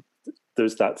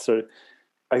there's that sort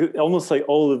of, almost like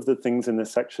all of the things in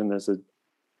this section. There's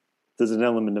an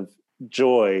element of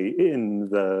joy in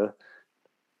the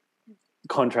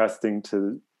contrasting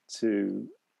to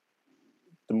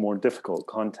the more difficult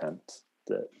content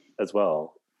as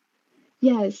well.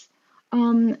 Yes,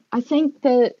 I think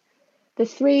that the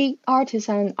three artists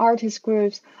and artist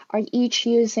groups are each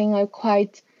using a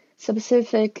quite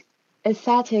specific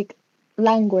aesthetic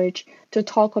language to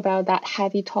talk about that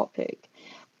heavy topic.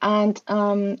 And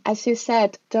as you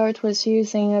said, Dirt was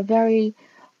using a very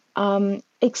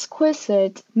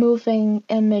exquisite moving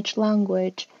image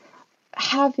language,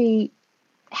 heavy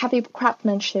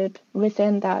craftsmanship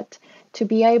within that to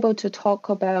be able to talk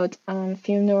about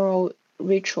funeral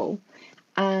ritual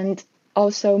and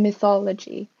also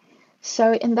mythology.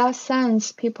 So in that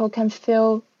sense, people can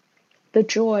feel the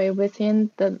joy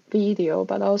within the video,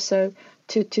 but also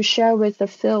to share with the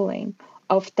feeling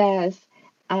of death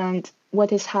and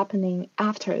what is happening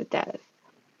after death.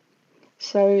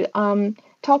 So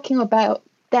talking about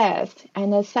death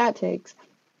and aesthetics,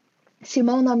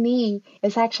 Simona Mi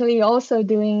is actually also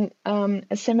doing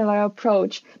a similar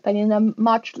approach, but in a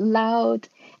much loud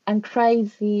and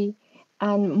crazy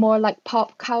and more like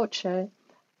pop culture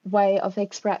way of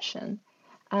expression.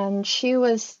 And she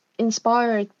was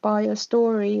inspired by a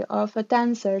story of a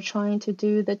dancer trying to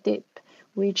do the dip,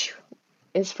 which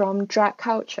is from drag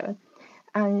culture.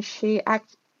 And she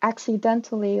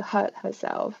accidentally hurt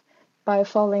herself by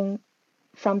falling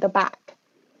from the back.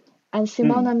 And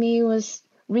Simona Mi was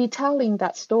retelling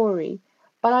that story.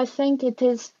 But I think it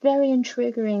is very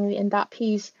intriguing in that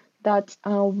piece that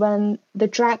when the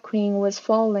drag queen was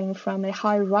falling from a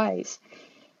high rise,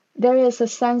 there is a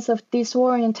sense of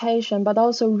disorientation, but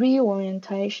also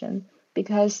reorientation,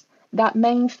 because that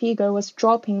main figure was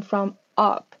dropping from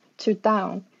up to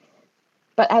down.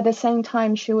 But at the same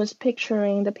time, she was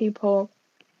picturing the people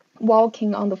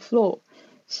walking on the floor.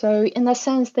 So in a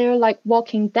sense, they're like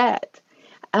walking dead.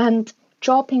 And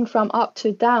dropping from up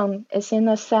to down is in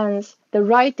a sense the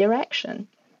right direction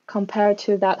compared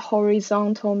to that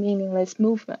horizontal meaningless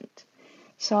movement.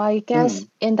 So I guess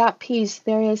in that piece,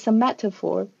 there is a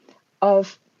metaphor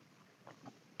of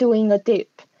doing a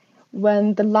dip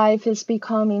when the life is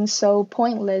becoming so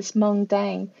pointless,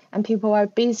 mundane, and people are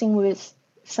busy with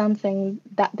something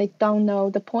that they don't know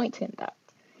the point in that.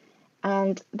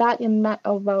 And that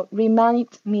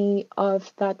reminds me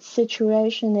of that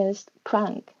situationist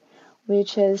prank,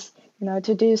 which is,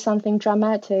 to do something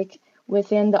dramatic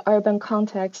within the urban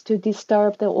context to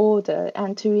disturb the order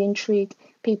and to intrigue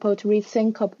people to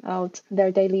rethink about their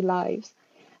daily lives.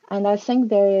 And I think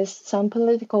there is some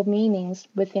political meanings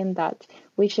within that,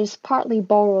 which is partly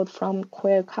borrowed from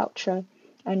queer culture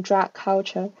and drag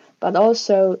culture, but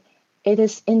also it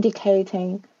is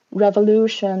indicating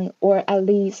revolution or at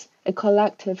least a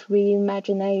collective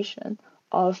reimagination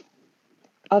of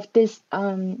this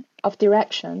of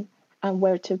direction and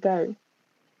where to go.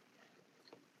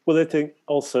 Well, I think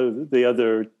also the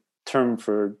other term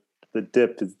for the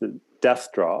dip is the death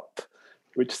drop,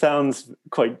 which sounds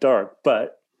quite dark,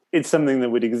 but it's something that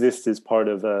would exist as part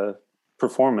of a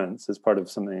performance, as part of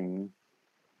something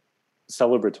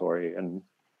celebratory and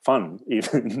fun,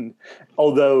 even.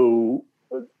 Although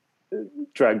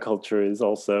drag culture is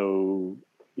also,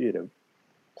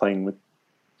 playing with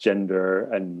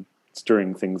gender and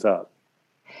stirring things up.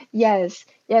 Yes,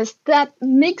 that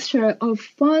mixture of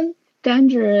fun,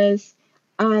 dangerous,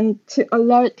 and to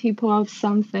alert people of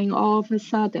something all of a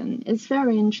sudden. It's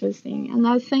very interesting. And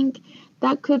I think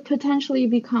that could potentially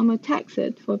become a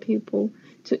tacit for people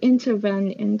to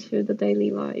intervene into the daily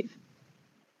life.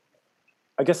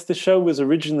 I guess the show was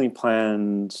originally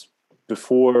planned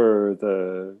before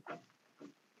the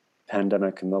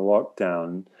pandemic and the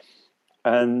lockdown.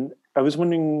 And I was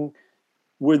wondering,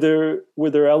 were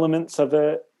there elements of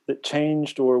it that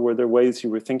changed, or were there ways you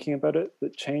were thinking about it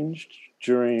that changed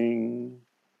during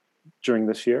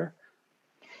this year?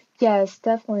 Yes,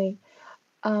 definitely.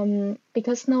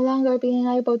 Because no longer being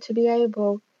able to be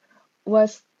able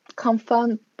was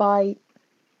confirmed by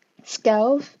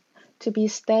Scalf to be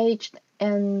staged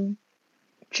in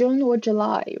June or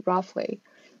July, roughly.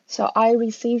 So I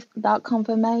received that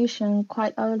confirmation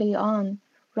quite early on,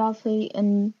 roughly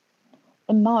in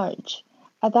March.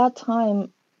 At that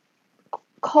time,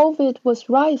 COVID was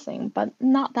rising, but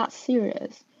not that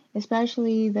serious,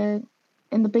 especially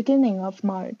in the beginning of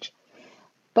March.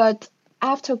 But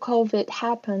after COVID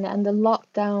happened and the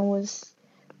lockdown was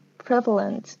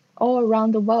prevalent all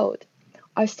around the world,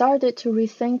 I started to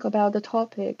rethink about the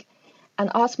topic and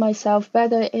ask myself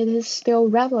whether it is still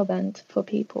relevant for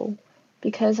people.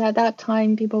 Because at that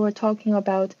time, people were talking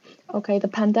about, okay, the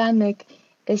pandemic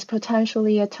is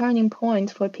potentially a turning point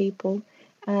for people,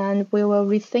 and we will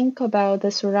rethink about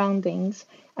the surroundings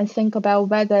and think about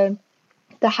whether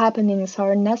the happenings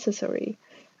are necessary.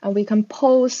 And we can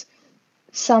pause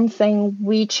something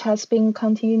which has been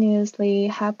continuously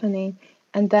happening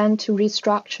and then to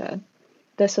restructure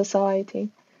the society.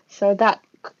 So that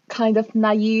kind of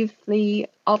naively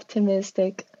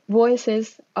optimistic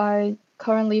voices are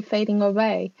currently fading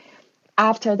away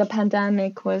after the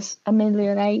pandemic was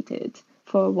ameliorated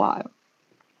for a while.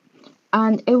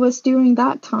 And it was during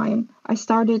that time I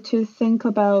started to think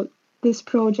about this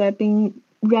project being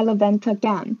relevant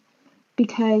again,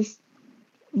 because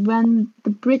when the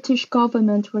British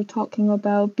government were talking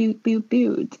about build, build,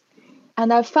 build,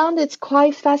 and I found it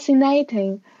quite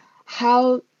fascinating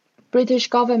how British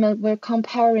government were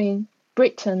comparing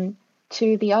Britain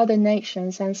to the other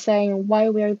nations and saying why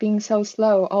we're being so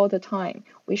slow all the time.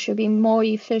 We should be more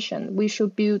efficient. We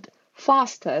should build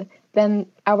faster than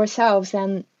ourselves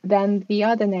and than the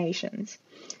other nations.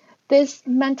 This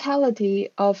mentality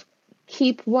of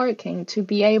keep working to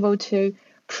be able to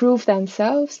prove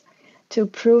themselves, to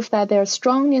prove that they're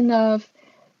strong enough,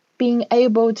 being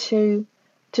able to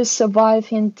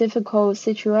survive in difficult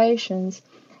situations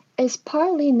is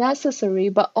partly necessary,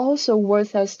 but also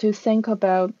worth us to think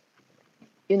about,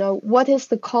 what is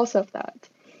the cause of that?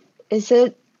 Is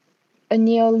it a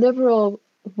neoliberal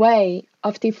way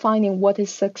of defining what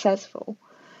is successful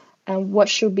and what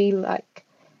should be like?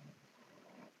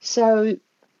 So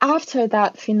after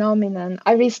that phenomenon,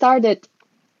 I restarted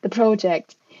the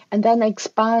project and then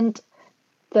expand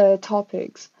the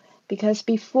topics, because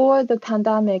before the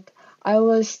pandemic, I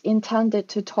was intended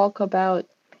to talk about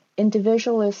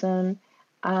individualism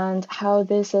and how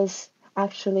this is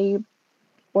actually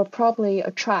or probably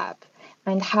a trap,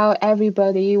 and how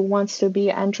everybody wants to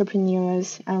be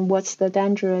entrepreneurs and what's the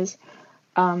dangerous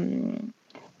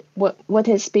what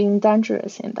is being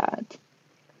dangerous in that.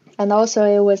 And also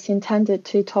it was intended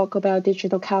to talk about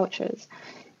digital cultures.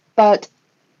 But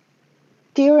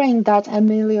during that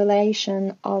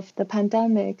amelioration of the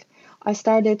pandemic, I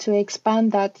started to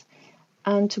expand that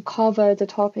and to cover the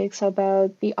topics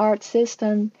about the art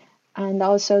system and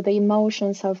also the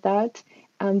emotions of that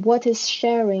and what is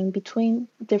sharing between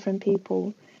different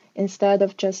people, instead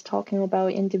of just talking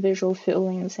about individual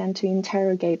feelings and to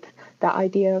interrogate the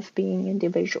idea of being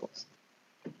individuals.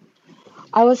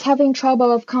 I was having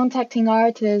trouble of contacting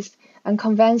artists and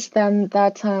convince them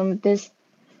that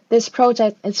this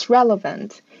project is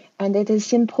relevant and it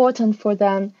is important for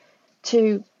them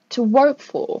to work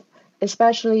for,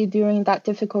 especially during that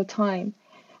difficult time.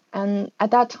 And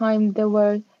at that time, there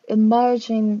were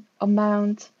emerging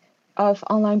amount of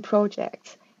online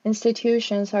projects.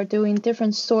 Institutions are doing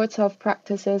different sorts of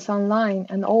practices online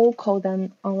and all call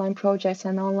them online projects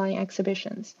and online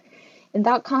exhibitions. In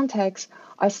that context,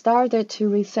 I started to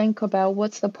rethink about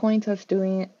what's the point of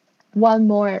doing one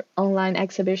more online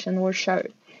exhibition or show.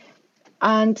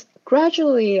 And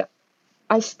gradually,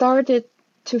 I started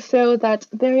to feel that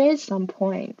there is some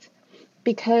point,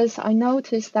 because I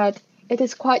noticed that it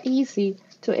is quite easy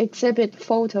to exhibit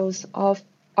photos of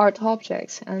art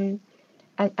objects and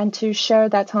to share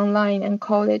that online and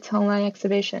call it online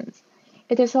exhibitions.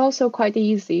 It is also quite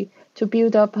easy to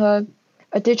build up a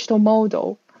digital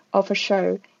model of a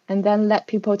show and then let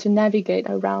people to navigate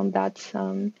around that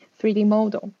 3D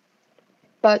model.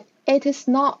 But it is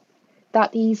not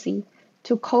that easy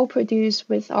to co-produce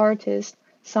with artists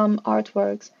some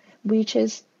artworks which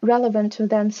is relevant to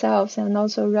themselves and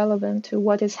also relevant to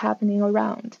what is happening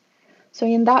around. So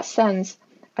in that sense,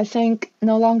 I think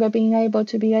no longer being able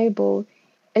to be able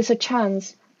is a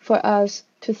chance for us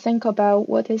to think about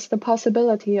what is the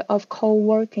possibility of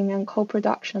co-working and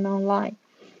co-production online,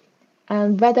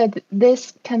 and whether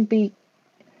this can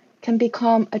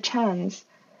become a chance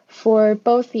for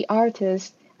both the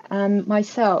artist and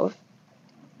myself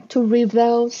to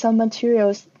reveal some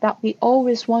materials that we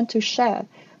always want to share,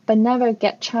 but never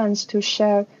get chance to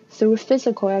share through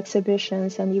physical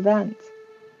exhibitions and events.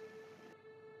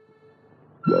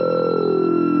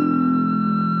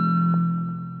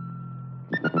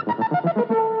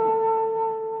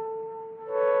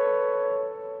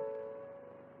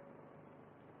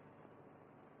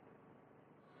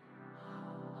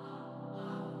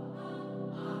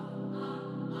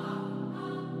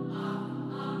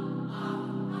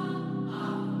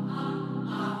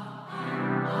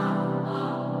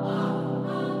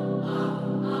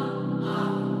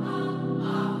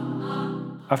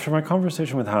 After my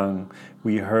conversation with Hang,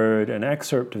 we heard an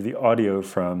excerpt of the audio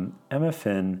from Emma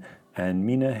Finn and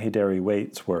Mina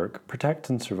Heydari-Waite's work, Protect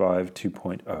and Survive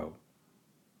 2.0.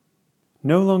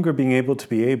 No Longer Being Able to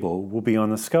Be Able will be on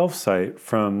the Skelf site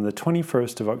from the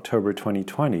 21st of October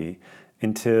 2020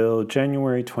 until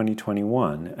January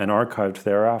 2021 and archived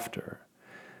thereafter.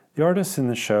 The artists in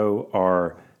the show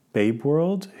are Babe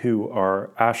World, who are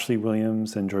Ashley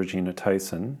Williams and Georgina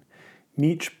Tyson,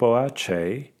 Meech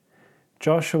Boache,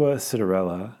 Joshua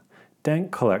Citarella,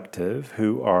 Dank Collective,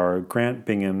 who are Grant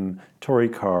Bingham, Tori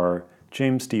Carr,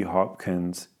 James D.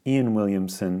 Hopkins, Ian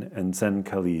Williamson, and Zen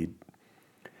Khalid,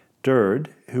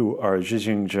 Dird, who are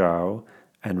Zhijing Zhao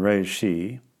and Ray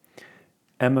Shi,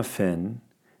 Emma Finn,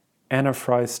 Anna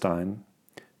Freistein,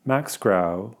 Max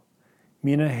Grau,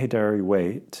 Mina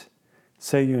Heydari-Waite,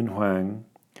 Se-Yun Huang,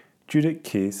 Judith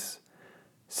Kies,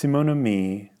 Simona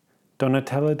Mi,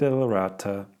 Donatella De La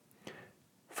Rata,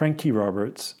 Frankie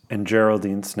Roberts, and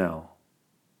Geraldine Snell.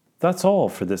 That's all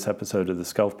for this episode of the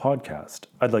Skelf Podcast.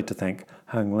 I'd like to thank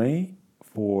Hang Li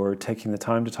for taking the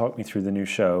time to talk me through the new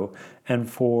show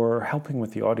and for helping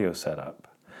with the audio setup.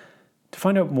 To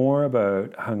find out more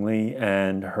about Hang Li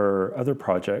and her other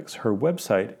projects, her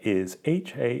website is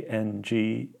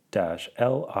hang-li.net.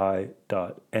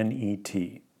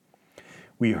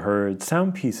 We heard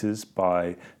sound pieces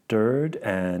by Dird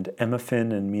and Emma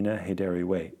Finn and Mina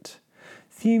Heydari-Waite.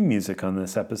 Theme music on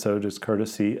this episode is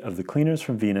courtesy of the Cleaners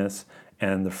from Venus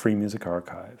and the Free Music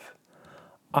Archive.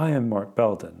 I am Mark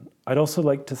Belden. I'd also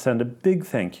like to send a big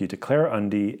thank you to Claire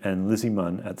Undy and Lizzie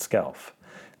Munn at Skelf.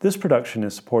 This production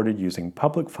is supported using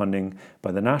public funding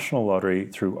by the National Lottery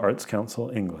through Arts Council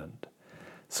England.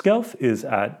 Skelf is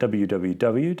at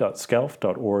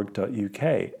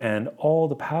www.skelf.org.uk, and all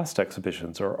the past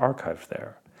exhibitions are archived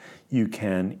there. You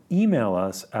can email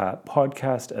us at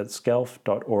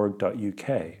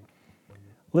podcast@skelf.org.uk.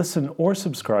 Listen or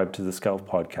subscribe to the Skelf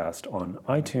Podcast on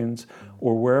iTunes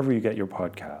or wherever you get your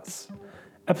podcasts.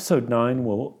 Episode 9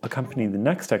 will accompany the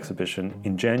next exhibition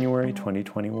in January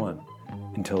 2021.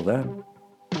 Until then.